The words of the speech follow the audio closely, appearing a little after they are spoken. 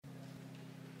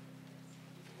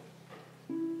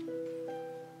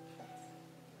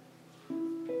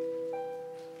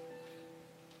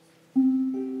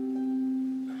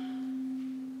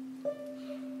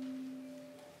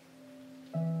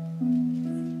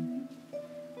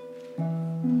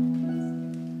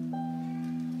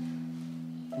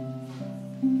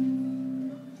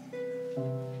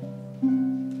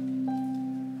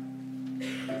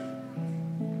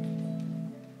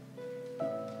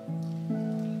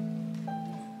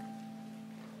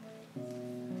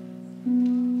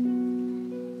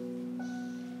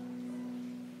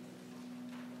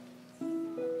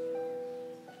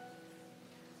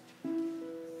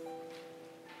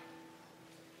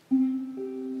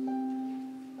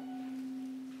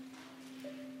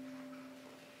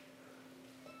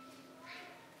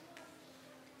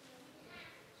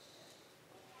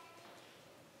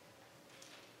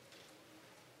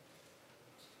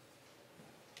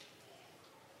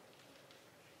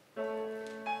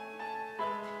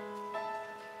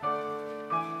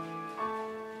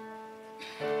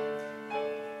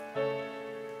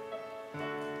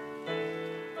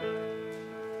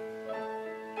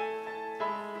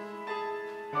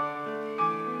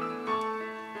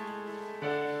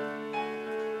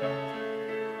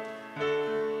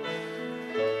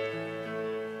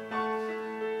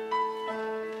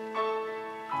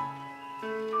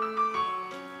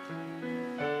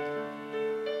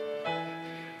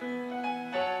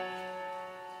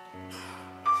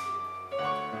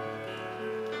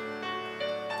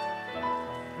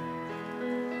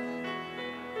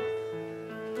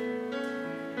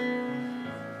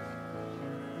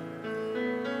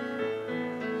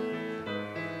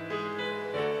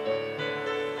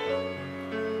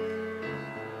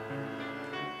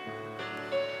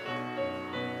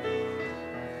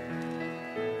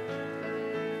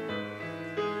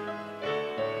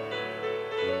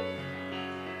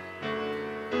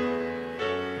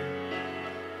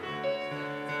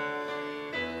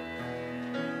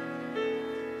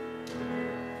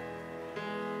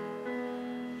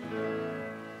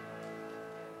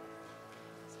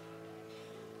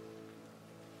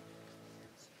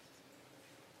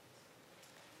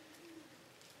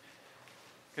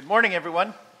Good morning,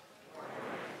 everyone.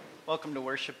 Welcome to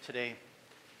worship today.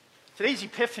 Today's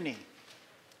Epiphany,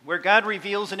 where God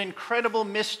reveals an incredible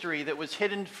mystery that was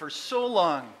hidden for so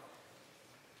long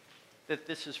that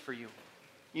this is for you.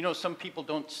 You know, some people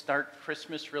don't start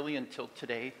Christmas really until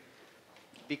today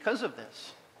because of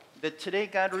this. That today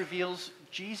God reveals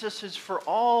Jesus is for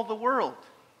all the world,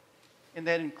 and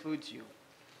that includes you.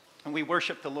 And we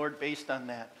worship the Lord based on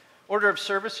that. Order of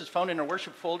service is found in our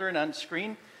worship folder and on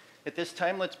screen. At this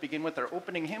time, let's begin with our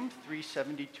opening hymn,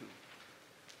 372.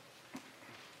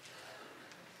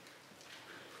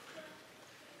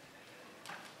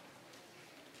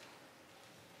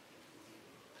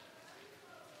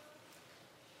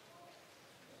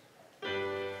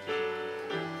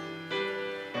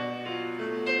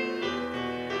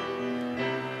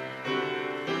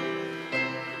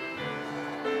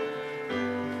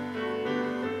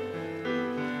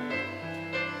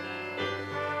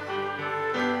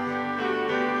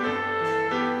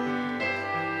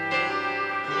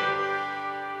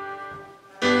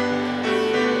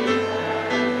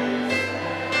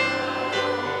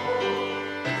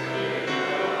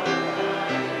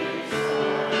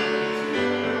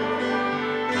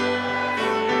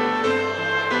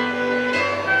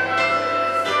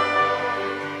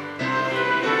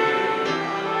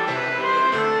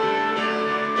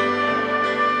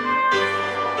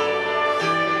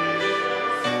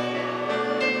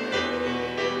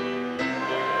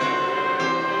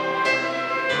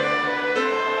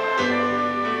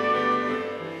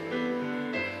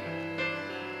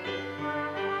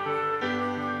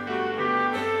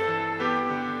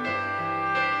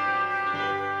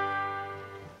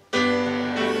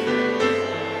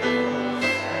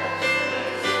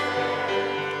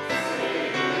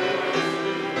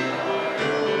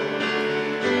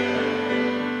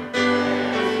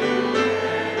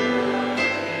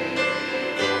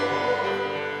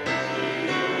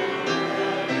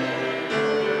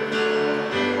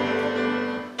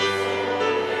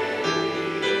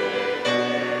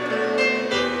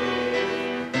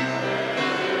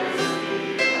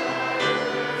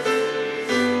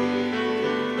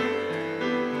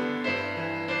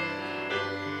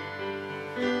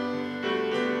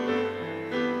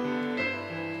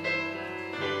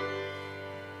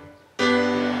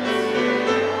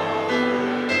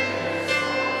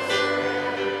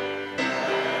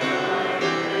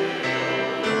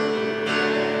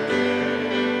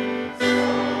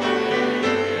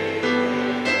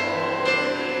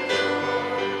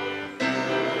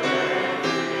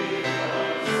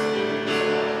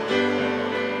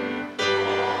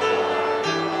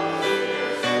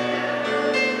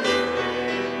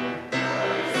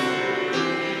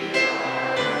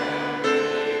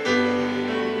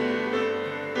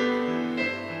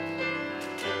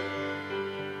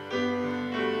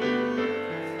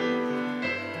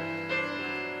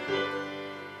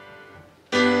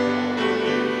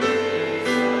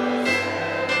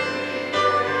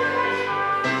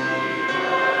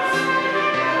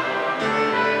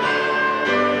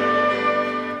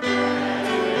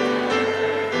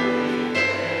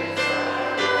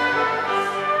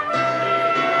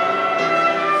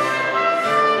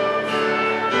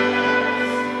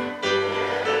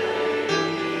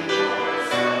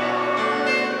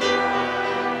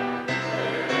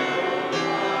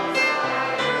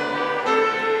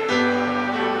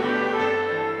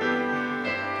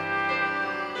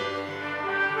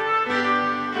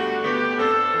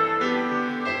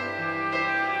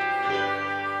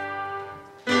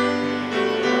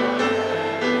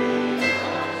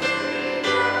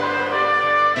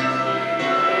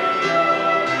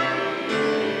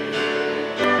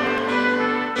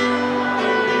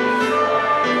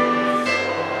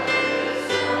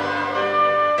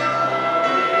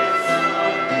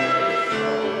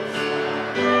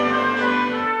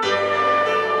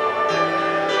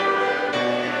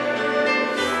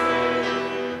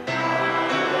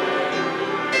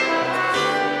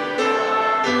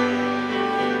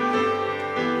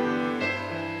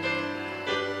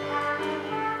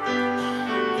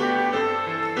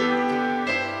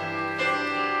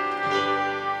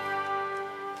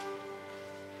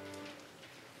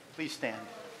 Please stand.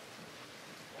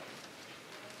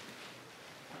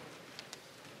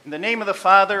 In the name of the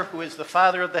Father, who is the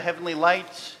Father of the heavenly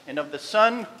lights, and of the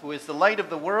Son, who is the light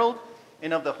of the world,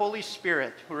 and of the Holy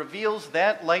Spirit, who reveals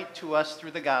that light to us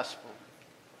through the gospel.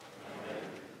 Amen.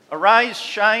 Arise,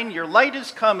 shine, your light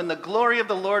is come, and the glory of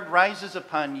the Lord rises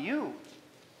upon you.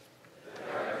 The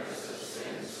darkness of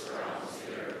sin surrounds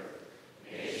the earth.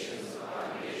 Nations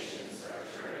upon nations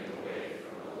are turning away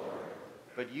from the Lord.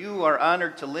 But you are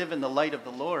honored to live in the light of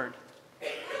the Lord.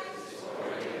 His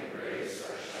glory and grace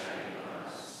are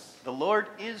The Lord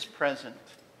is present.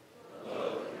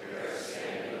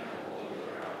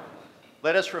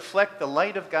 Let us reflect the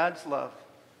light of God's love.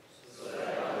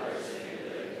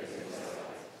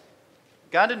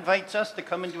 God invites us to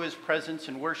come into his presence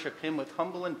and worship him with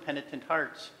humble and penitent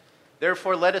hearts.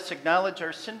 Therefore, let us acknowledge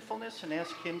our sinfulness and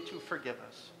ask him to forgive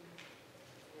us.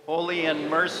 Holy and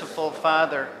merciful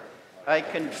Father, I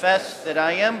confess that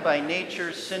I am by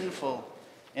nature sinful,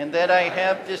 and that I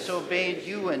have disobeyed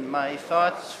you in my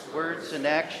thoughts, words, and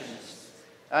actions.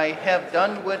 I have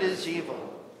done what is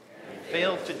evil, and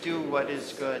failed to do what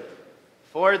is good.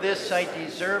 For this I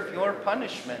deserve your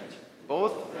punishment,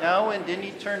 both now and in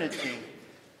eternity.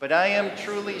 But I am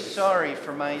truly sorry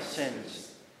for my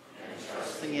sins. And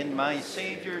trusting in my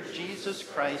Savior, Jesus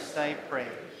Christ, I pray.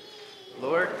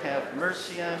 Lord, have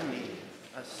mercy on me,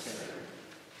 a sinner.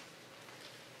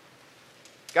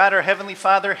 God, our Heavenly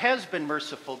Father, has been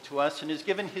merciful to us and has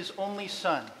given his only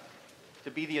Son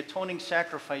to be the atoning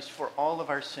sacrifice for all of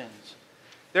our sins.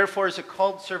 Therefore, as a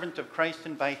called servant of Christ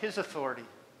and by his authority,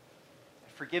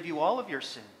 I forgive you all of your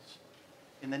sins.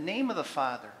 In the name of the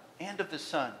Father, and of the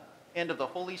Son, and of the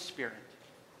Holy Spirit.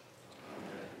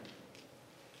 Amen.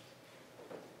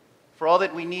 For all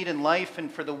that we need in life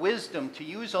and for the wisdom to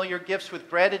use all your gifts with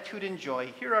gratitude and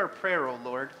joy, hear our prayer, O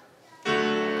Lord.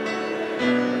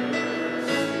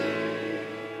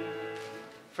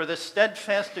 For the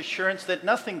steadfast assurance that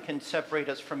nothing can separate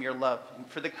us from your love, and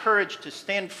for the courage to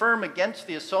stand firm against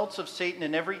the assaults of Satan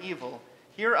and every evil,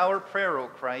 hear our prayer, O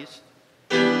Christ.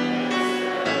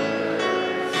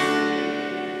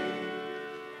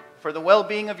 For the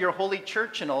well-being of your holy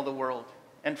church in all the world,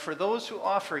 and for those who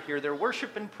offer here their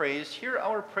worship and praise, hear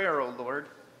our prayer, O Lord.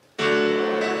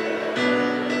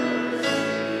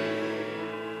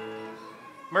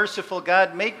 Merciful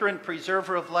God, maker and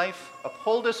preserver of life,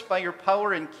 uphold us by your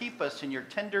power and keep us in your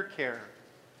tender care.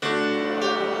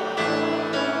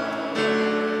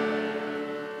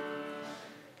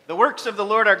 The works of the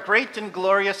Lord are great and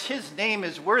glorious. His name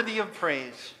is worthy of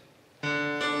praise.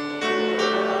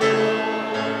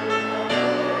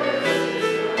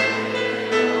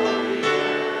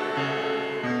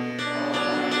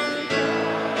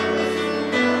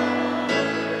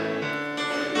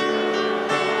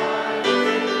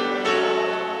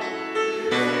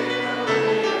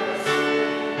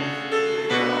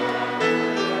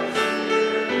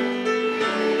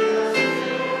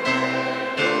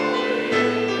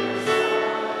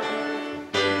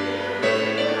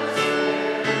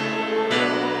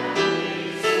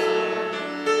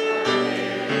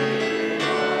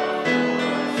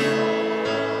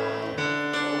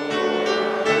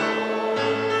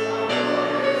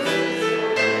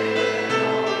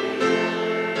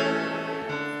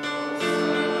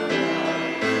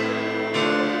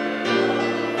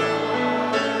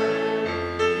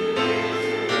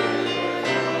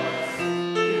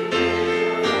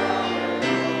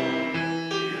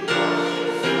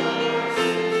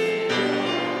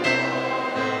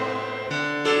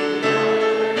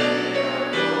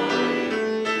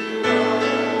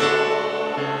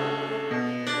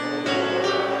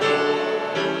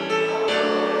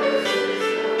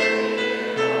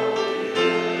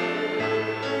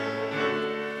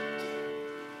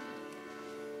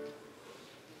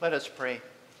 Let us pray.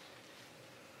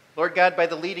 Lord God, by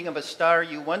the leading of a star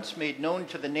you once made known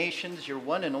to the nations your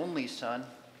one and only Son,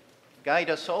 guide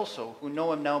us also, who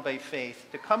know him now by faith,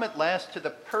 to come at last to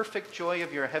the perfect joy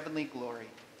of your heavenly glory.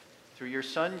 Through your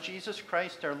Son, Jesus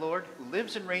Christ our Lord, who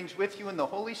lives and reigns with you in the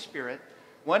Holy Spirit,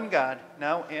 one God,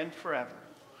 now and forever.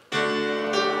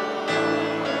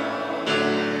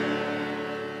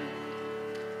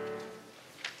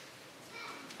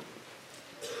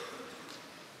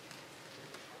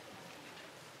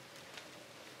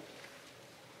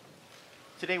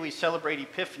 Today we celebrate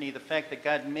Epiphany, the fact that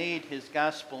God made his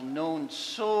gospel known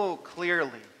so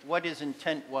clearly what his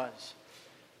intent was.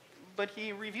 But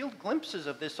he revealed glimpses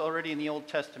of this already in the Old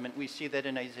Testament. We see that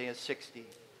in Isaiah 60.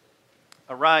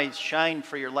 Arise, shine,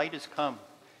 for your light has come,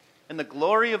 and the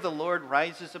glory of the Lord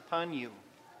rises upon you.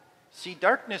 See,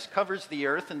 darkness covers the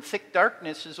earth, and thick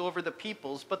darkness is over the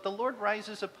peoples, but the Lord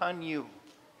rises upon you,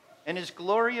 and his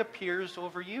glory appears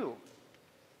over you.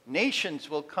 Nations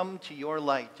will come to your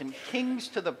light, and kings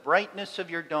to the brightness of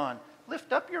your dawn.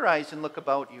 Lift up your eyes and look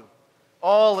about you.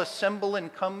 All assemble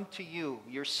and come to you.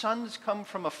 Your sons come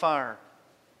from afar,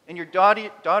 and your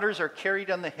daughters are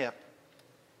carried on the hip.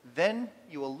 Then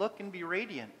you will look and be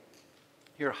radiant.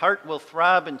 Your heart will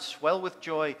throb and swell with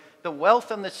joy. The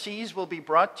wealth on the seas will be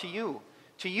brought to you.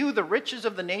 To you the riches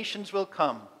of the nations will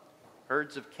come.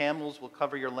 Herds of camels will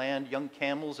cover your land, young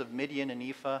camels of Midian and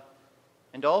Ephah.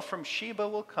 And all from Sheba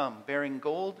will come, bearing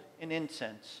gold and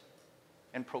incense,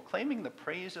 and proclaiming the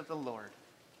praise of the Lord.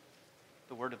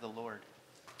 The word of the Lord.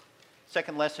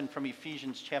 Second lesson from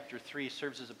Ephesians chapter 3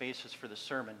 serves as a basis for the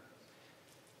sermon.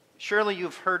 Surely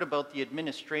you've heard about the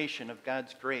administration of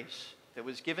God's grace that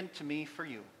was given to me for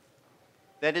you.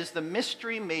 That is the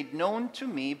mystery made known to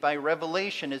me by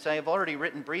revelation, as I have already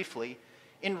written briefly.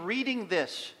 In reading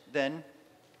this, then,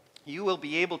 you will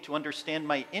be able to understand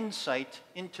my insight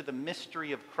into the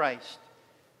mystery of Christ,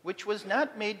 which was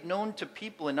not made known to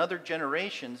people in other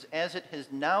generations, as it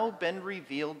has now been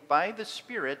revealed by the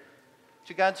Spirit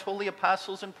to God's holy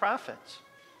apostles and prophets.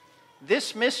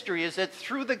 This mystery is that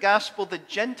through the gospel, the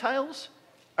Gentiles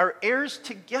are heirs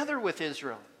together with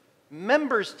Israel,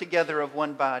 members together of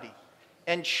one body,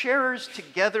 and sharers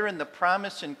together in the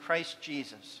promise in Christ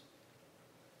Jesus.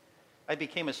 I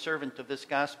became a servant of this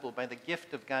gospel by the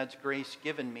gift of God's grace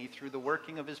given me through the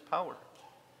working of his power.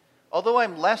 Although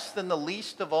I'm less than the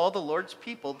least of all the Lord's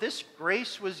people, this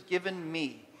grace was given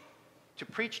me to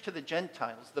preach to the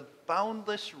Gentiles the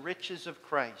boundless riches of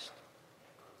Christ,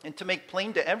 and to make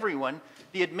plain to everyone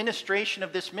the administration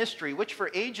of this mystery, which for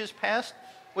ages past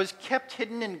was kept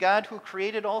hidden in God who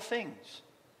created all things.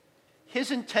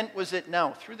 His intent was that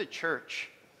now, through the church,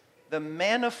 the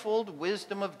manifold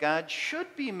wisdom of God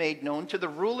should be made known to the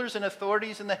rulers and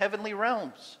authorities in the heavenly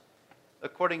realms,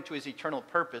 according to his eternal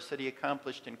purpose that he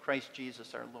accomplished in Christ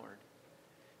Jesus our Lord.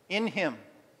 In him,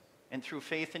 and through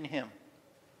faith in him,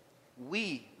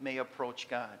 we may approach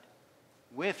God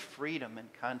with freedom and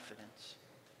confidence.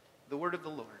 The word of the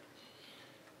Lord.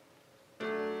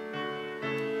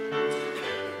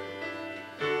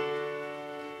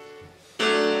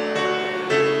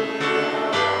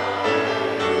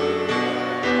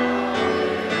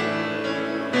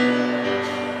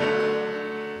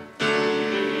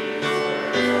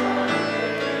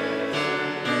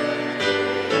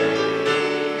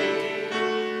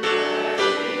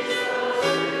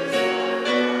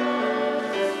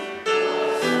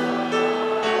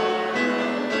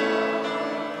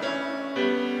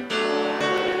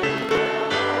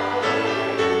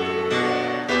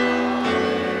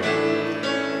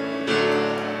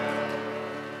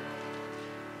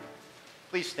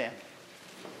 Please stand.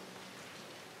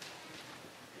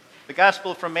 The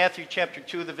Gospel from Matthew chapter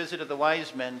 2, the visit of the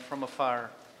wise men from afar.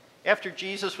 After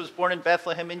Jesus was born in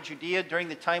Bethlehem in Judea during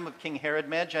the time of King Herod,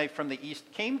 Magi from the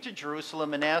east came to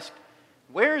Jerusalem and asked,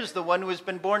 "Where is the one who has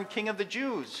been born King of the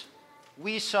Jews?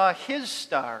 We saw his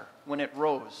star when it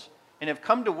rose and have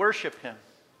come to worship him."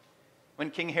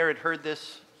 When King Herod heard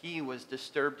this, he was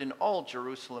disturbed, and all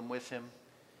Jerusalem with him.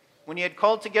 When he had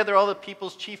called together all the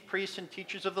people's chief priests and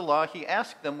teachers of the law, he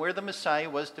asked them where the Messiah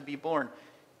was to be born.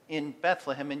 "In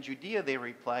Bethlehem in Judea," they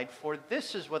replied, "for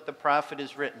this is what the prophet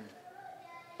has written.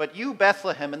 But you,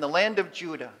 Bethlehem, in the land of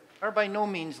Judah, are by no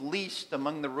means least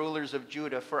among the rulers of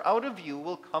Judah, for out of you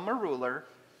will come a ruler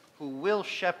who will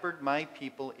shepherd my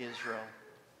people Israel."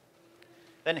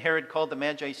 Then Herod called the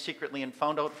Magi secretly and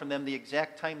found out from them the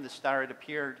exact time the star had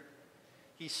appeared.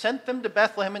 He sent them to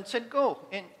Bethlehem and said, "Go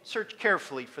and search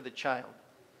carefully for the child.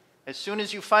 As soon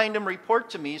as you find him,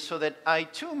 report to me so that I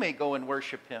too may go and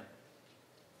worship him."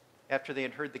 After they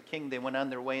had heard the king, they went on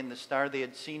their way, and the star they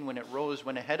had seen when it rose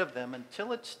went ahead of them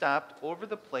until it stopped over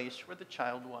the place where the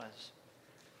child was.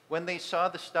 When they saw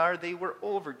the star, they were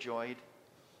overjoyed.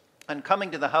 On coming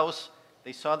to the house,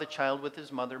 they saw the child with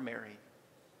his mother Mary,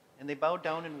 and they bowed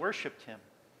down and worshipped him.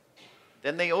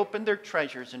 Then they opened their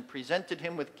treasures and presented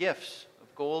him with gifts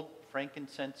of gold,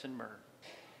 frankincense, and myrrh.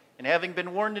 And having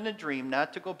been warned in a dream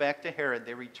not to go back to Herod,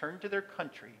 they returned to their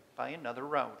country by another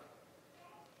route.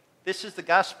 This is the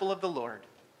gospel of the Lord.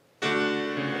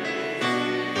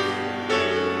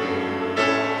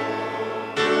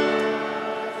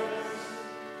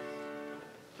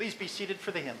 Please be seated for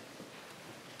the hymn.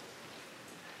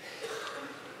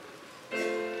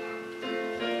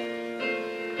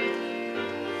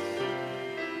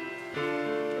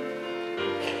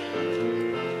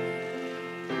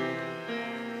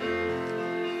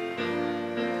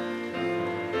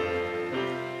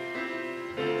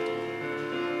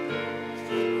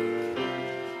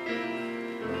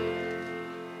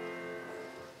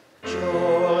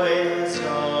 Joy has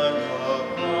dawned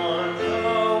upon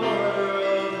the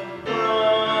world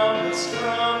from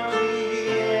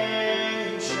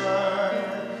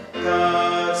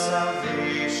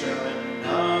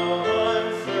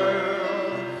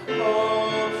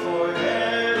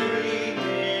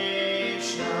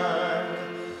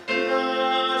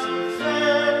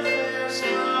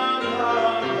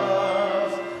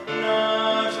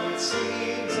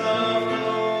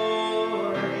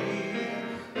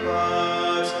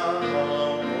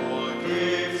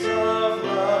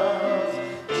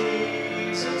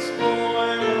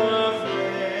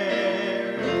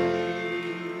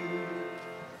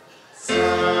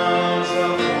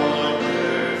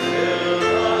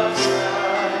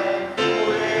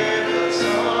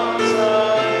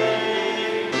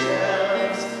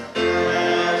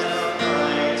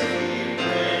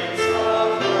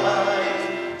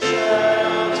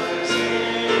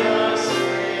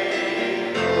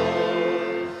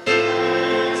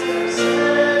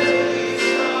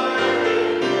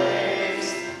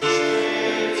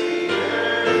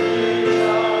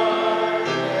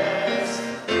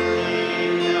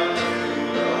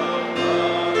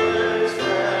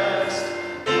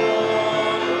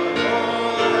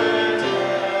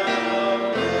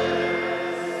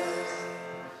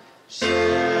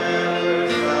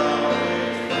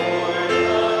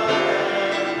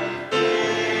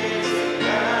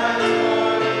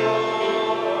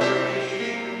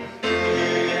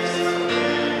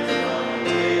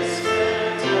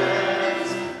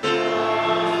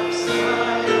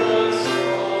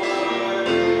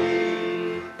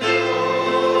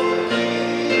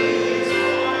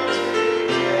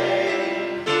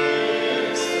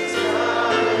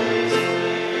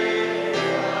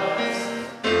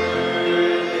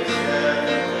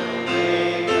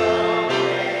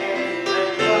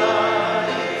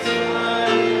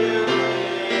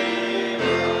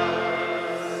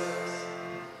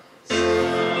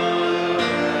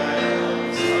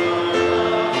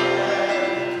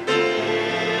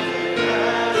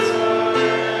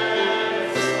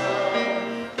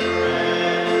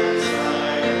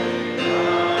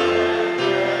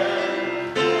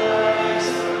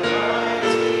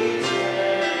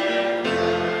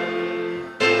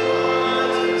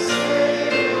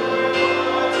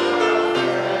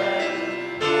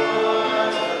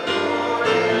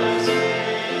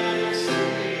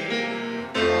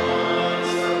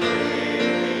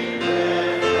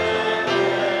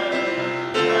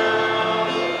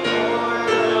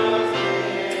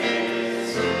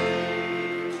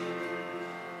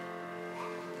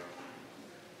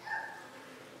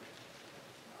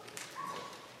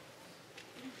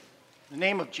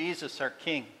name of Jesus, our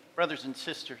King, brothers and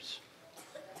sisters,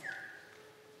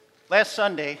 last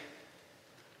Sunday,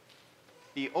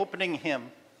 the opening hymn,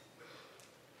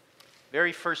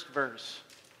 very first verse,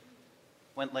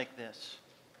 went like this.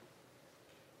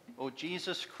 O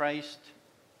Jesus Christ,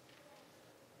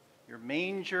 your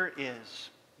manger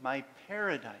is my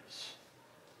paradise,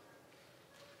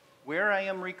 where I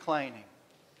am reclining.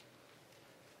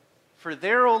 For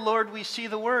there, O Lord, we see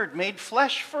the Word made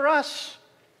flesh for us.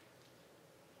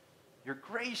 Your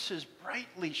grace is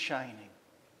brightly shining.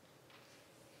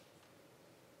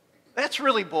 That's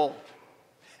really bold.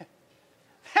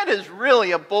 That is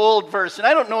really a bold verse. And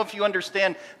I don't know if you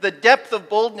understand the depth of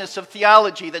boldness of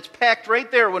theology that's packed right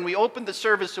there when we opened the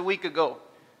service a week ago.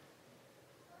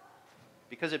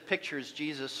 Because it pictures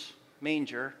Jesus'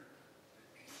 manger.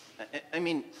 I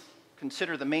mean,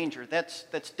 consider the manger.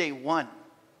 That's day one.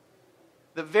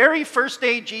 The very first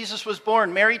day Jesus was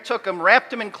born, Mary took him,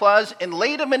 wrapped him in cloths, and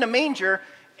laid him in a manger.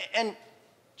 And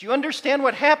do you understand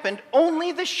what happened?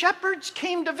 Only the shepherds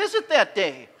came to visit that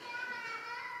day.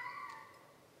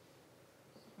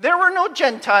 There were no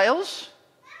Gentiles.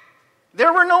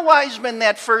 There were no wise men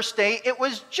that first day. It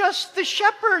was just the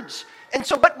shepherds. And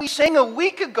so what we sang a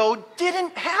week ago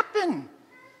didn't happen.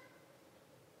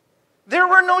 There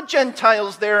were no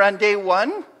Gentiles there on day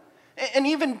one. And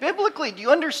even biblically, do you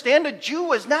understand? A Jew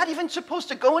was not even supposed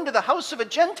to go into the house of a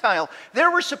Gentile. There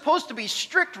were supposed to be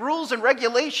strict rules and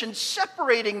regulations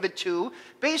separating the two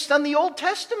based on the Old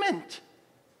Testament.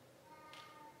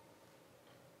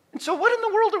 And so what in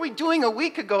the world are we doing a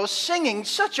week ago singing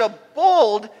such a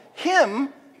bold hymn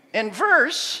and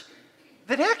verse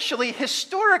that actually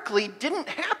historically didn't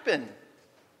happen?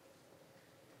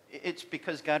 It's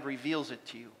because God reveals it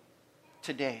to you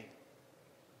today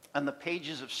on the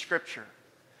pages of Scripture.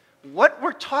 What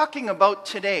we're talking about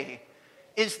today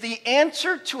is the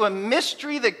answer to a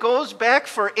mystery that goes back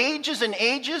for ages and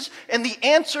ages, and the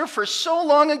answer for so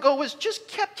long ago was just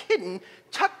kept hidden,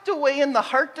 tucked away in the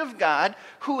heart of God,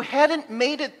 who hadn't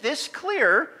made it this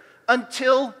clear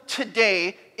until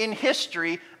today in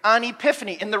history on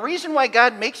Epiphany. And the reason why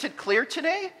God makes it clear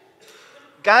today,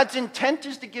 God's intent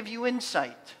is to give you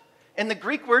insight. And the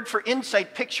Greek word for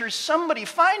insight pictures somebody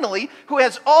finally who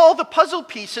has all the puzzle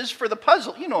pieces for the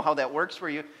puzzle. You know how that works,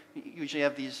 where you usually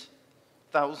have these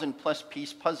 1,000+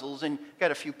 piece puzzles and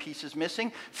got a few pieces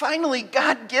missing. Finally,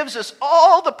 God gives us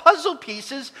all the puzzle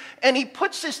pieces and he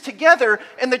puts this together,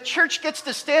 and the church gets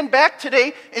to stand back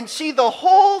today and see the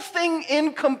whole thing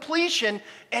in completion,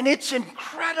 and it's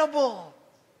incredible.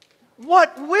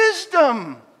 What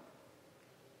wisdom!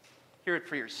 Hear it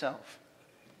for yourself.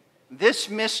 This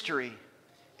mystery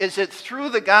is that through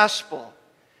the gospel,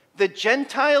 the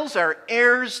Gentiles are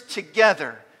heirs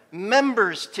together,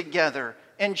 members together,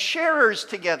 and sharers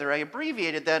together. I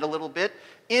abbreviated that a little bit,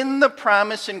 in the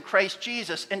promise in Christ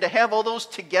Jesus. And to have all those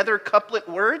together couplet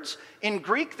words, in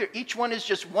Greek, each one is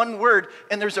just one word,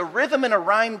 and there's a rhythm and a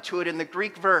rhyme to it in the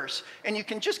Greek verse. And you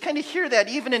can just kind of hear that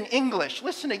even in English.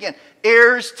 Listen again.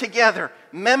 Heirs together,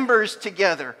 members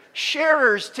together,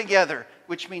 sharers together,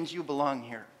 which means you belong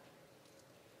here.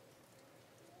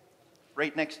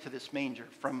 Right next to this manger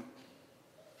from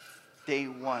day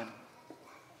one.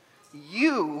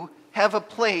 You have a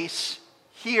place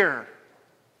here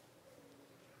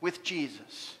with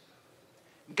Jesus.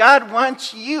 God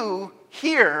wants you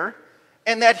here,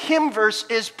 and that hymn verse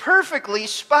is perfectly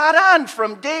spot on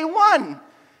from day one.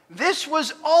 This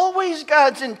was always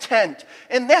God's intent,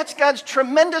 and that's God's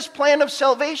tremendous plan of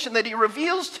salvation that he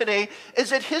reveals today,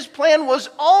 is that his plan was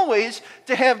always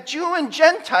to have Jew and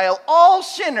Gentile, all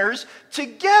sinners,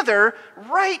 together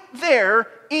right there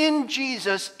in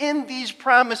Jesus, in these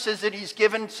promises that he's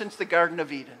given since the Garden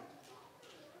of Eden.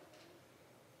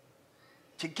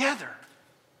 Together.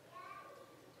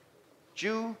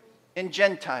 Jew and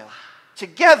Gentile.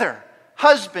 Together.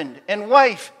 Husband and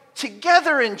wife.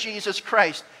 Together in Jesus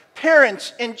Christ.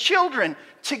 Parents and children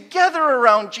together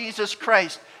around Jesus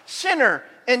Christ. Sinner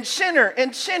and sinner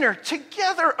and sinner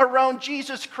together around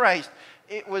Jesus Christ.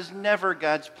 It was never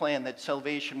God's plan that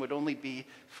salvation would only be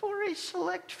for a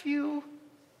select few.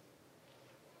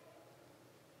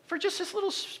 For just this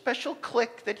little special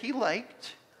clique that he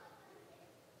liked.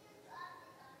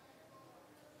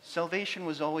 Salvation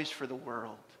was always for the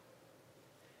world.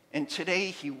 And today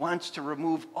he wants to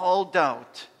remove all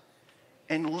doubt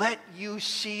and let you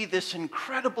see this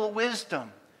incredible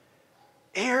wisdom.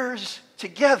 Heirs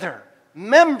together,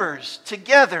 members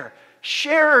together,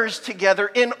 sharers together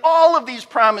in all of these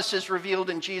promises revealed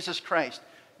in Jesus Christ.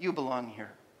 You belong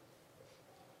here.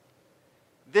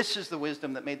 This is the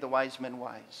wisdom that made the wise men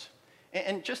wise.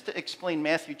 And just to explain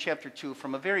Matthew chapter 2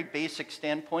 from a very basic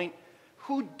standpoint,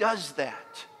 Who does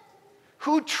that?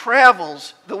 Who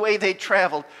travels the way they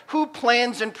traveled? Who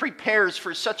plans and prepares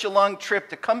for such a long trip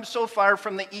to come so far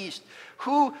from the east?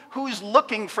 Who's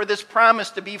looking for this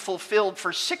promise to be fulfilled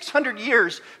for 600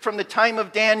 years from the time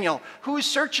of Daniel? Who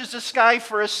searches the sky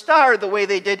for a star the way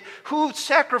they did? Who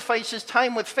sacrifices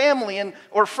time with family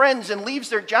or friends and leaves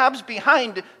their jobs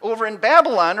behind over in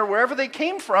Babylon or wherever they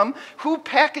came from? Who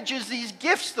packages these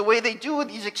gifts the way they do,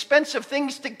 these expensive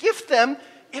things to gift them,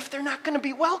 if they're not going to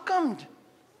be welcomed?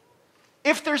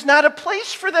 If there's not a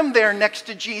place for them there next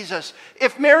to Jesus,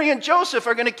 if Mary and Joseph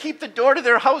are going to keep the door to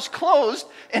their house closed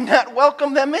and not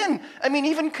welcome them in. I mean,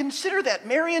 even consider that.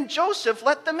 Mary and Joseph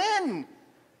let them in.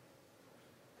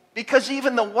 Because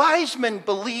even the wise men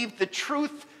believed the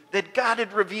truth that God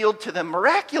had revealed to them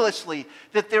miraculously,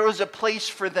 that there was a place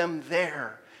for them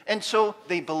there. And so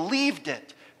they believed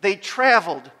it. They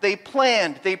traveled, they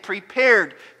planned, they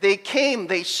prepared, they came,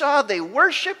 they saw, they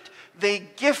worshiped, they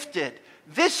gifted.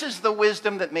 This is the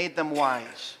wisdom that made them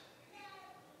wise.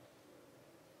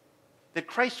 That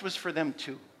Christ was for them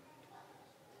too.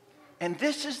 And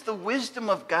this is the wisdom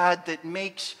of God that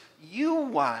makes you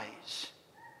wise.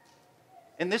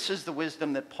 And this is the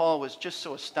wisdom that Paul was just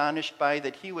so astonished by,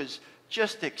 that he was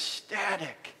just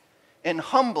ecstatic and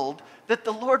humbled that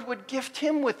the Lord would gift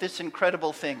him with this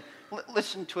incredible thing.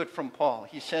 Listen to it from Paul.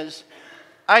 He says,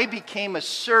 I became a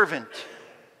servant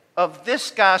of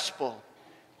this gospel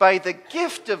by the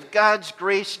gift of God's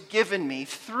grace given me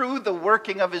through the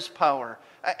working of his power.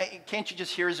 Can't you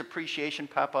just hear his appreciation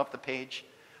pop off the page?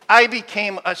 I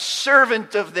became a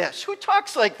servant of this. Who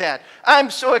talks like that?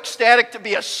 I'm so ecstatic to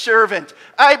be a servant.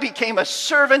 I became a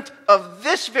servant of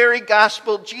this very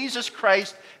gospel, Jesus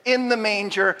Christ in the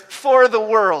manger for the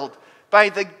world, by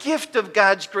the gift of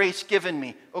God's grace given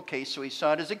me. Okay, so he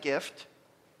saw it as a gift.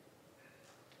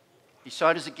 He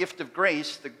saw it as a gift of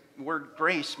grace. The word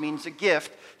grace means a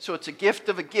gift. So it's a gift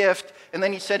of a gift. And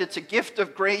then he said it's a gift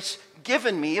of grace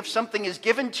given me. If something is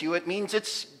given to you, it means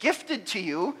it's gifted to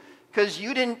you because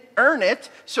you didn't earn it.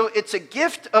 So it's a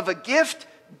gift of a gift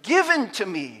given to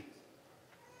me.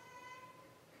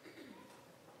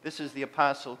 This is the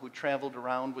apostle who traveled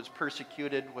around, was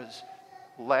persecuted, was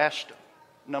lashed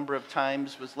a number of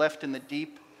times, was left in the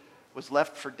deep, was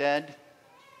left for dead.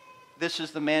 This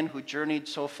is the man who journeyed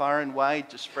so far and wide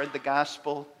to spread the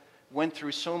gospel, went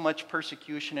through so much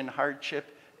persecution and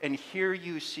hardship, and here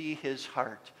you see his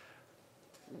heart.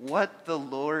 What the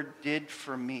Lord did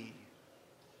for me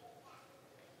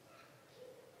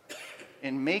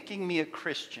in making me a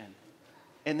Christian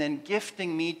and then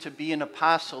gifting me to be an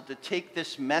apostle to take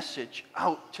this message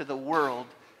out to the world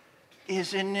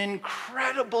is an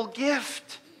incredible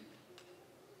gift.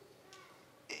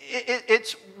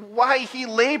 It's why he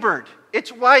labored.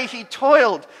 It's why he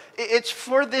toiled. It's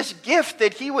for this gift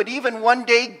that he would even one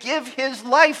day give his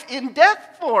life in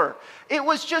death for. It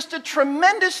was just a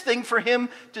tremendous thing for him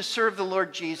to serve the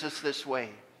Lord Jesus this way.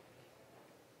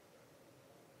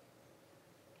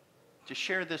 To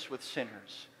share this with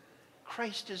sinners.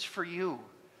 Christ is for you.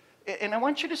 And I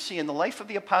want you to see in the life of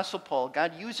the Apostle Paul,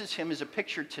 God uses him as a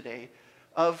picture today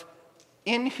of,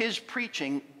 in his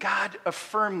preaching, God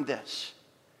affirmed this.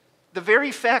 The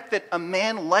very fact that a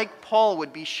man like Paul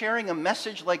would be sharing a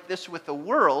message like this with the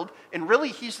world, and really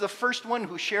he's the first one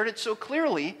who shared it so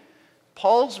clearly,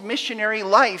 Paul's missionary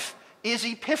life is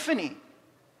epiphany.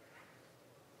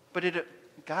 But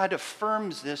God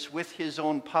affirms this with his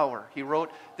own power. He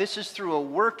wrote, this is through a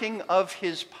working of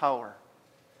his power.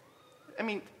 I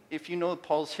mean, if you know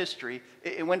Paul's history,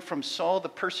 it went from Saul the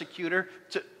persecutor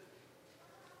to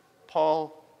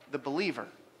Paul the believer.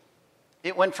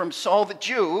 It went from Saul the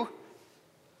Jew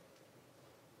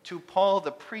to Paul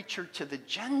the preacher to the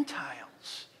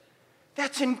Gentiles.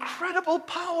 That's incredible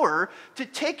power to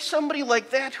take somebody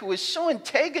like that who is so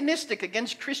antagonistic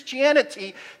against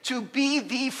Christianity to be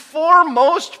the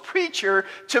foremost preacher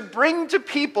to bring to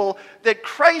people that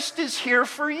Christ is here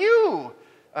for you.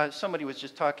 Somebody was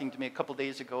just talking to me a couple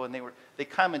days ago, and they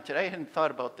commented, I hadn't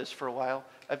thought about this for a while.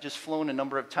 I've just flown a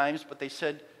number of times, but they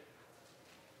said,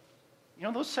 you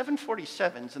know, those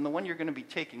 747s and the one you're going to be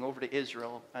taking over to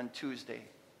Israel on Tuesday,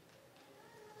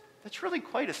 that's really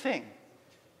quite a thing.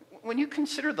 When you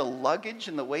consider the luggage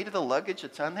and the weight of the luggage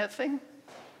that's on that thing,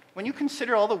 when you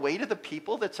consider all the weight of the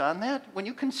people that's on that, when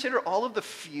you consider all of the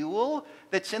fuel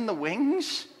that's in the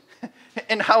wings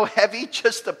and how heavy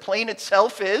just the plane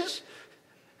itself is,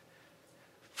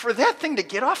 for that thing to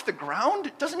get off the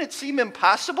ground, doesn't it seem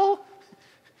impossible?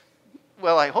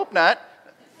 Well, I hope not.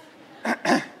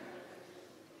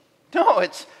 No,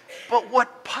 but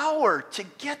what power to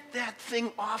get that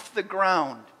thing off the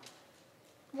ground.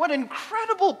 What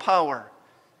incredible power.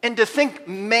 And to think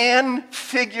man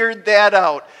figured that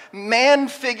out. Man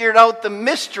figured out the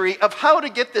mystery of how to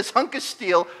get this hunk of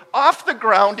steel off the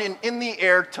ground and in the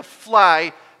air to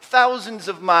fly thousands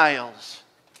of miles.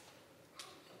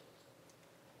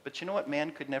 But you know what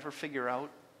man could never figure out?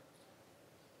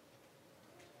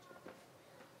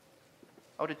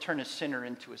 How to turn a sinner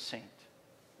into a saint.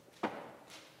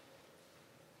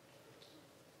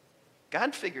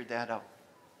 God figured that out.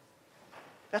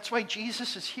 That's why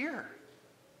Jesus is here.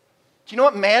 Do you know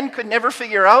what man could never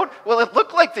figure out? Well, it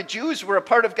looked like the Jews were a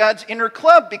part of God's inner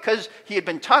club because he had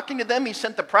been talking to them. He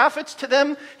sent the prophets to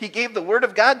them. He gave the word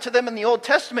of God to them in the Old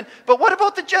Testament. But what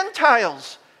about the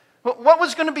Gentiles? What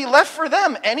was going to be left for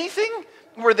them? Anything?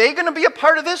 Were they going to be a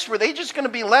part of this? Were they just going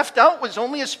to be left out? Was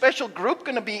only a special group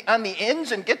going to be on the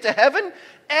ends and get to heaven?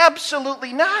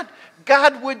 Absolutely not.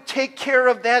 God would take care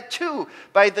of that too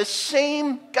by the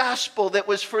same gospel that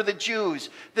was for the Jews,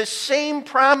 the same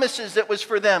promises that was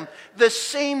for them, the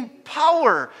same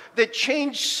power that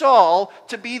changed Saul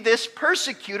to be this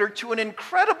persecutor to an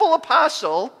incredible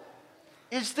apostle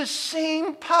is the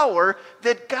same power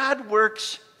that God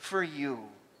works for you.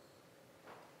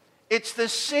 It's the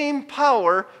same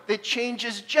power that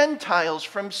changes Gentiles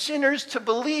from sinners to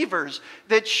believers,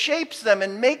 that shapes them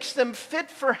and makes them fit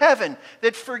for heaven,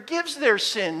 that forgives their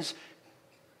sins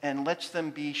and lets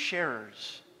them be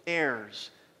sharers,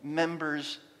 heirs,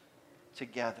 members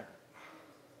together.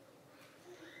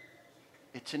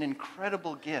 It's an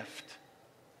incredible gift.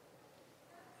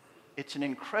 It's an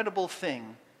incredible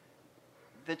thing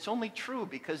that's only true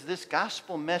because this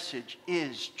gospel message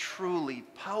is truly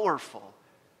powerful.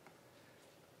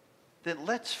 That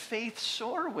lets faith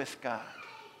soar with God.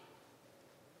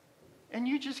 And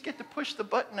you just get to push the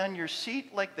button on your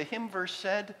seat, like the hymn verse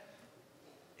said,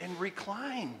 and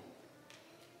recline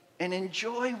and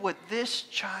enjoy what this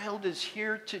child is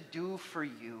here to do for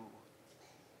you.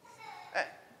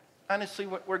 Honestly,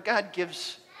 where God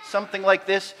gives something like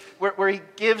this, where he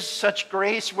gives such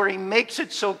grace, where he makes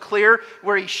it so clear,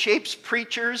 where he shapes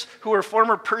preachers who are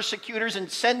former persecutors and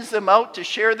sends them out to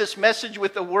share this message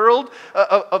with the world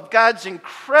of God's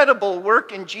incredible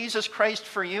work in Jesus Christ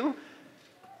for you.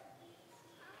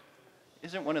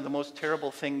 Isn't one of the most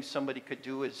terrible things somebody could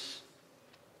do is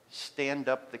stand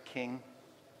up the king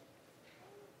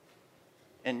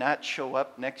and not show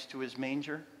up next to his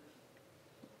manger?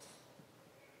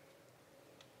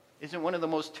 Isn't one of the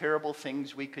most terrible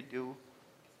things we could do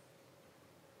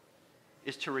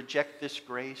is to reject this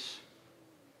grace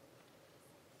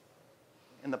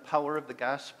and the power of the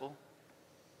gospel?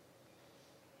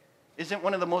 Isn't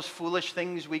one of the most foolish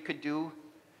things we could do,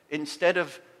 instead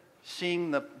of seeing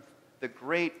the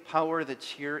great power that's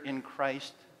here in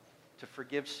Christ to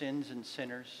forgive sins and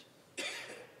sinners,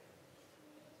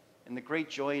 and the great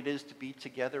joy it is to be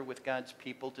together with God's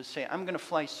people, to say, I'm going to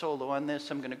fly solo on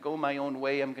this. I'm going to go my own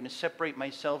way. I'm going to separate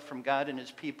myself from God and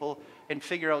his people and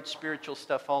figure out spiritual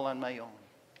stuff all on my own.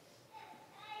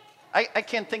 I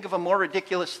can't think of a more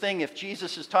ridiculous thing if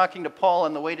Jesus is talking to Paul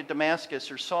on the way to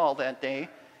Damascus, or Saul that day,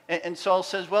 and Saul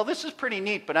says, well, this is pretty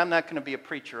neat, but I'm not going to be a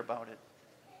preacher about it.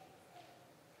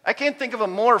 I can't think of a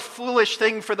more foolish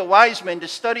thing for the wise men to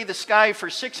study the sky for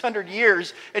 600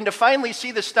 years and to finally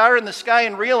see the star in the sky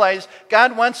and realize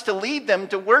God wants to lead them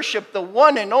to worship the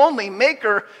one and only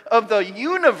maker of the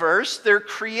universe, their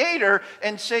creator,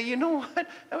 and say, you know what?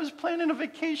 I was planning a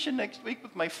vacation next week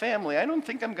with my family. I don't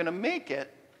think I'm going to make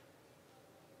it.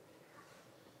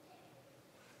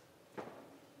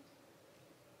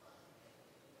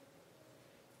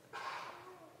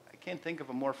 I can't think of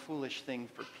a more foolish thing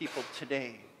for people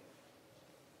today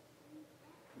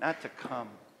not to come.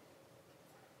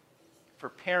 For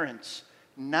parents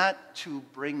not to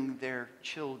bring their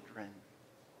children.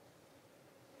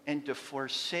 And to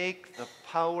forsake the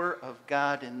power of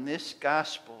God in this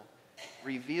gospel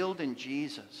revealed in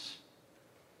Jesus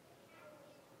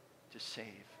to save.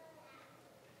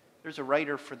 There's a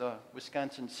writer for the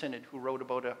Wisconsin Synod who wrote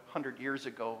about 100 years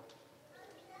ago.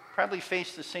 Probably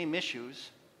faced the same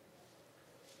issues.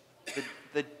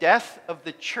 The death of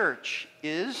the church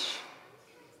is...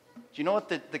 Do you know what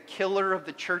the killer of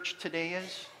the church today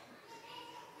is?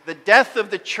 The death of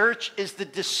the church is the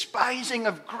despising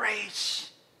of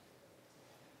grace.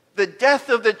 The death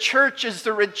of the church is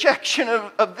the rejection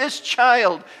of this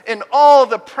child and all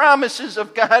the promises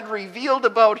of God revealed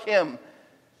about him.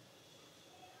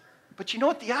 But you know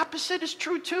what? The opposite is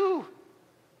true too.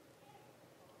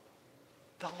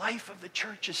 The life of the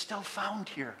church is still found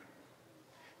here.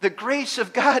 The grace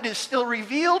of God is still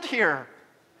revealed here.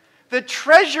 The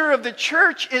treasure of the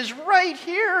church is right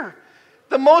here.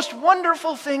 The most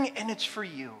wonderful thing, and it's for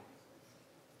you.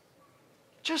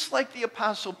 Just like the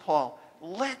Apostle Paul,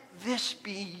 let this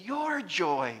be your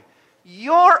joy,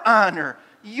 your honor,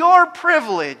 your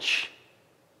privilege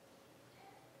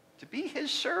to be his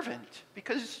servant,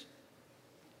 because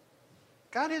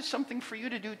God has something for you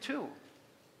to do too.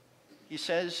 He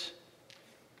says,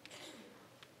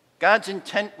 God's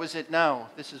intent was that now,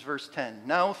 this is verse 10,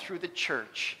 now through the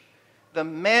church, the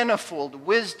manifold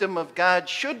wisdom of God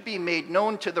should be made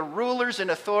known to the rulers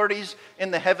and authorities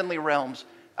in the heavenly realms.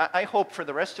 I hope for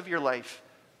the rest of your life,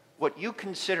 what you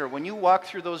consider when you walk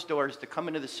through those doors to come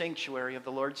into the sanctuary of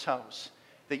the Lord's house,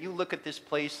 that you look at this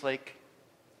place like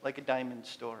a diamond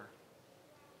store.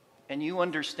 And you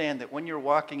understand that when you're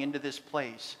walking into this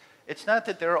place, it's not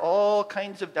that there are all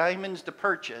kinds of diamonds to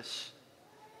purchase.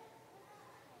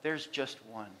 There's just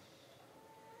one.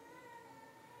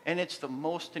 And it's the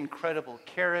most incredible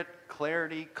carat,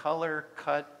 clarity, color,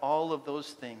 cut, all of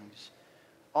those things.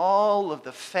 All of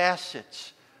the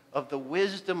facets of the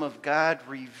wisdom of God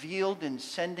revealed in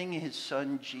sending his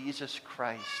Son, Jesus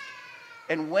Christ.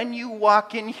 And when you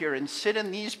walk in here and sit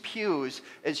in these pews,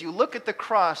 as you look at the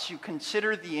cross, you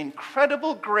consider the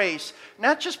incredible grace,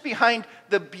 not just behind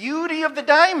the beauty of the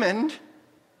diamond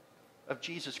of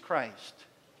Jesus Christ,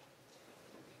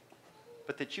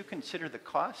 but that you consider the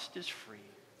cost is free.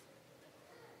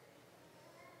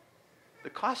 The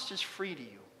cost is free to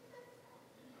you.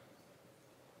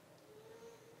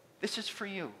 This is for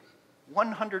you,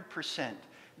 100%.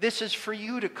 This is for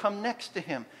you to come next to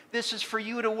him. This is for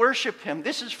you to worship him.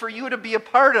 This is for you to be a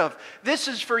part of. This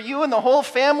is for you and the whole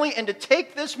family, and to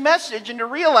take this message and to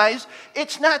realize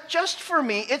it's not just for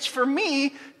me. It's for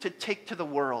me to take to the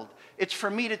world. It's for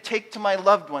me to take to my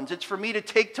loved ones. It's for me to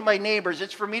take to my neighbors.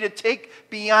 It's for me to take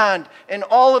beyond and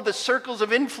all of the circles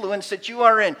of influence that you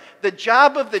are in. The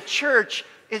job of the church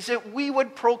is that we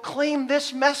would proclaim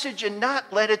this message and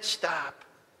not let it stop.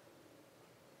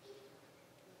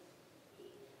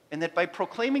 And that by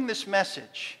proclaiming this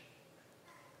message,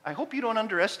 I hope you don't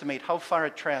underestimate how far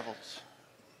it travels.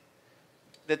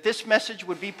 That this message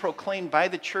would be proclaimed by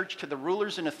the church to the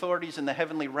rulers and authorities in the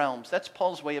heavenly realms. That's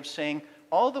Paul's way of saying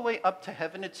all the way up to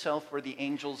heaven itself where the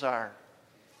angels are.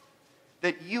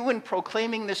 That you, in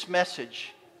proclaiming this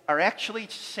message, are actually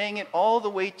saying it all the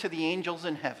way to the angels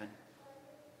in heaven.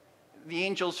 The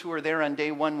angels who were there on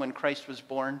day one when Christ was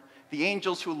born. The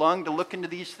angels who longed to look into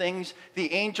these things.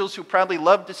 The angels who probably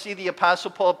loved to see the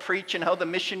Apostle Paul preach and how the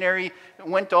missionary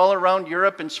went all around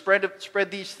Europe and spread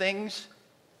these things.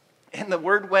 And the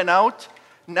word went out.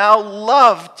 Now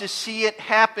love to see it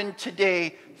happen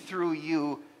today through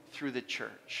you, through the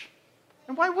church.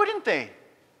 And why wouldn't they?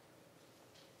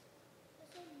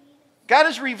 God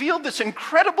has revealed this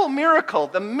incredible miracle,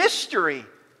 the mystery,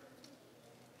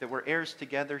 that we're heirs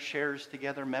together, sharers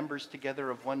together, members together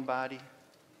of one body.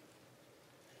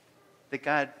 That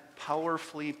God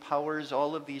powerfully powers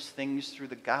all of these things through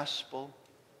the gospel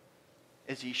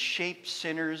as he shapes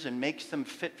sinners and makes them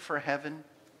fit for heaven.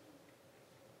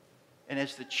 And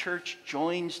as the church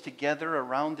joins together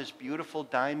around this beautiful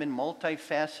diamond,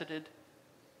 multifaceted,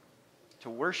 to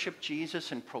worship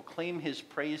Jesus and proclaim his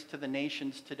praise to the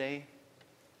nations today,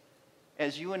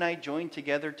 as you and I join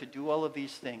together to do all of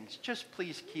these things, just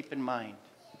please keep in mind,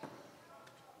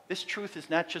 this truth is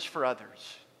not just for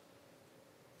others.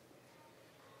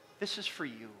 This is for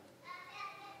you.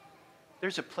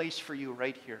 There's a place for you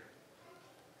right here.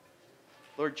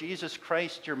 Lord Jesus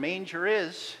Christ, your manger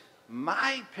is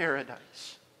my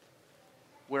paradise,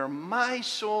 where my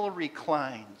soul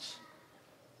reclines,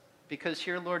 because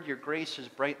here, Lord, your grace is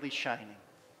brightly shining.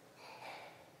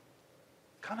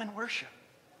 Come and worship.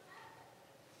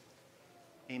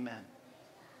 Amen.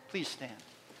 Please stand.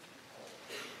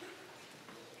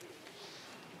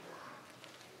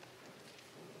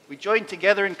 We join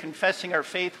together in confessing our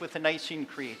faith with the Nicene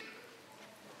Creed.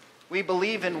 We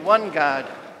believe in one God,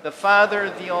 the Father,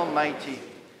 the Almighty,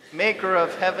 maker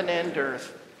of heaven and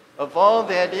earth, of all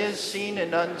that is seen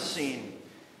and unseen.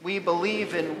 We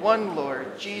believe in one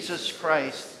Lord, Jesus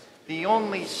Christ, the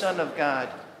only Son of God,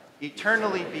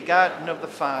 eternally begotten of the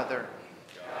Father,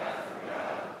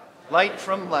 light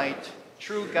from light,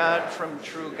 true God from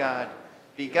true God,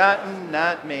 begotten,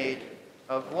 not made,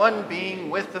 of one being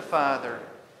with the Father.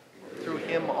 Through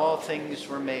him all things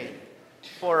were made.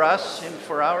 For us and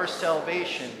for our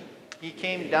salvation, he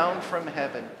came down from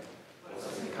heaven,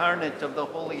 incarnate of the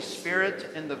Holy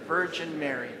Spirit and the Virgin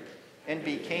Mary, and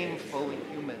became fully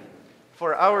human.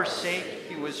 For our sake,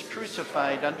 he was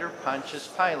crucified under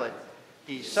Pontius Pilate.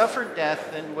 He suffered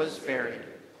death and was buried.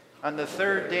 On the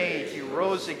third day, he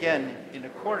rose again in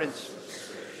accordance with the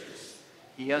Scriptures.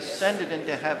 He ascended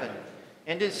into heaven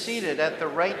and is seated at the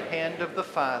right hand of the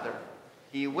Father.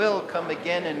 He will come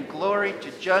again in glory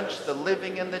to judge the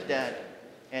living and the dead,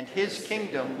 and his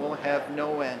kingdom will have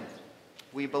no end.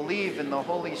 We believe in the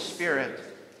Holy Spirit,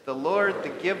 the Lord, the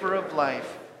giver of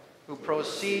life, who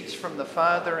proceeds from the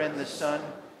Father and the Son,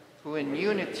 who in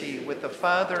unity with the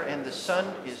Father and the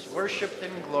Son is worshiped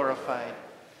and glorified,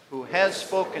 who has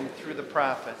spoken through the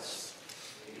prophets.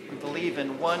 We believe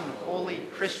in one holy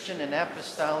Christian and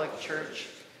apostolic church.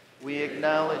 We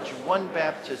acknowledge one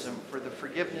baptism for the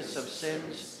forgiveness of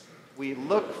sins. We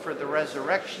look for the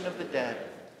resurrection of the dead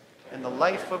and the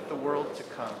life of the world to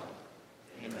come.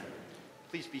 Amen.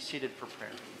 Please be seated for prayer.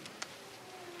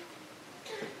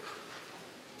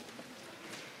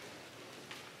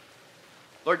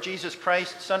 Lord Jesus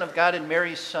Christ, Son of God and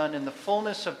Mary's Son, in the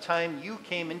fullness of time you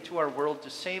came into our world to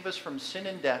save us from sin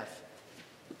and death.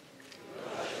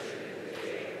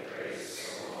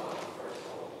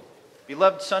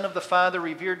 Beloved Son of the Father,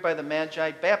 revered by the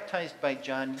Magi, baptized by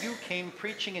John, you came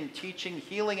preaching and teaching,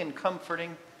 healing and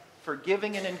comforting,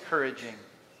 forgiving and encouraging.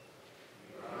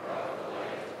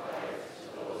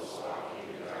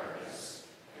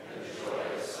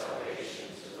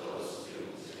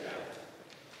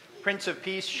 Prince of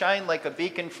Peace, shine like a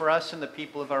beacon for us and the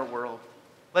people of our world.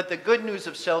 Let the good news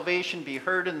of salvation be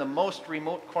heard in the most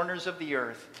remote corners of the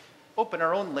earth. Open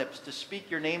our own lips to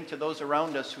speak your name to those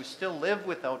around us who still live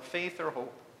without faith or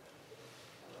hope.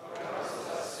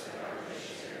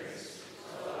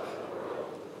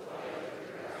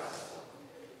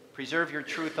 Preserve your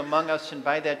truth among us, and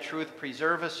by that truth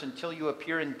preserve us until you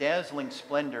appear in dazzling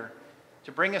splendor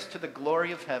to bring us to the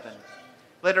glory of heaven.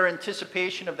 Let our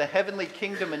anticipation of the heavenly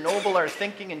kingdom ennoble our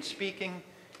thinking and speaking,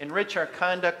 enrich our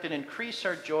conduct, and increase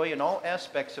our joy in all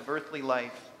aspects of earthly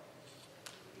life.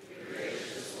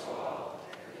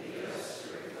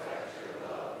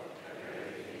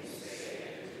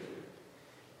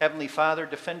 Heavenly Father,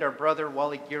 defend our brother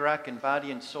Wally Girak in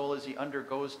body and soul as he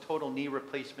undergoes total knee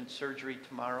replacement surgery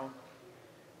tomorrow.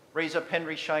 Raise up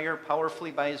Henry Shire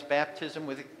powerfully by his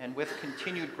baptism and with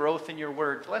continued growth in your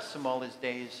word. Bless him all his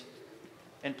days.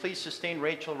 And please sustain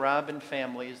Rachel, Rob, and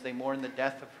family as they mourn the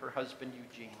death of her husband,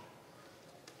 Eugene.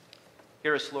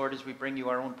 Hear us, Lord, as we bring you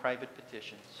our own private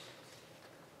petitions.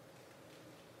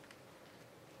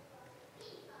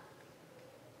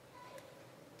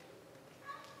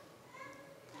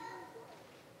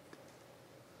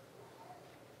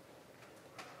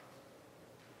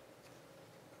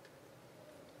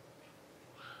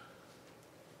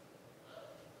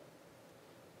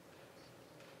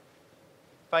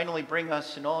 Finally, bring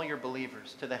us and all your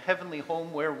believers to the heavenly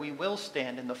home where we will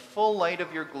stand in the full light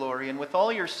of your glory, and with all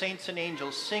your saints and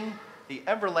angels sing the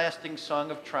everlasting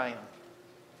song of triumph.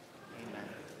 Amen.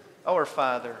 Our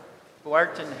Father, who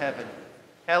art in heaven,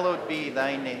 hallowed be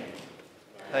thy name.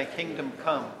 Thy kingdom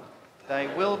come, thy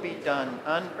will be done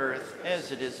on earth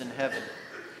as it is in heaven.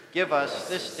 Give us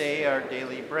this day our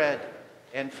daily bread,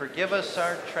 and forgive us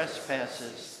our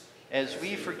trespasses, as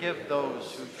we forgive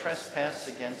those who trespass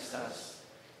against us.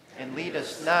 And lead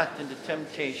us not into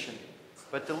temptation,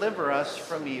 but deliver us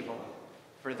from evil.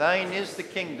 For thine is the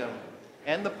kingdom,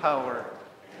 and the power,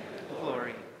 and the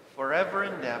glory, forever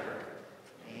and ever.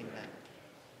 Amen.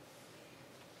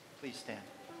 Please stand.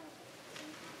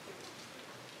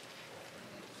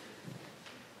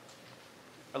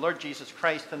 Our Lord Jesus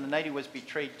Christ, on the night he was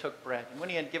betrayed, took bread. And when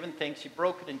he had given thanks, he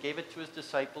broke it and gave it to his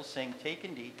disciples, saying, "Take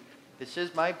and eat. This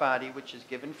is my body, which is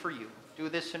given for you. Do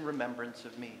this in remembrance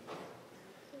of me."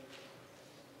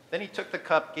 Then he took the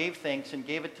cup, gave thanks, and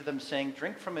gave it to them, saying,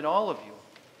 "Drink from it, all of you.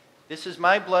 This is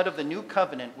my blood of the new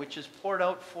covenant, which is poured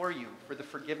out for you for the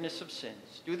forgiveness of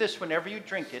sins. Do this whenever you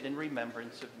drink it in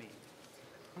remembrance of me."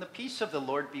 And the peace of the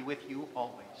Lord be with you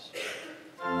always.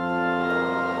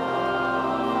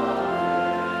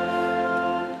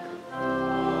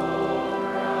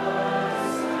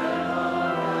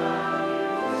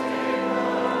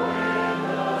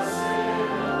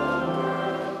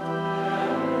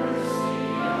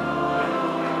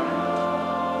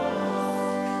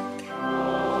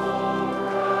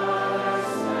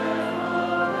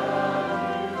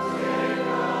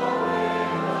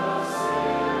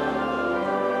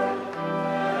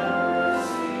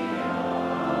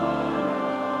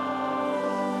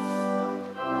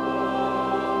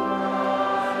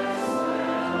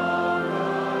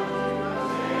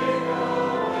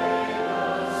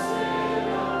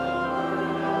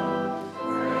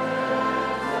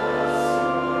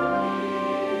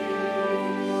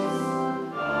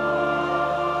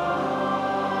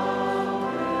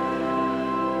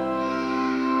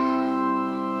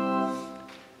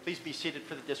 Please be seated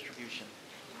for the distribution.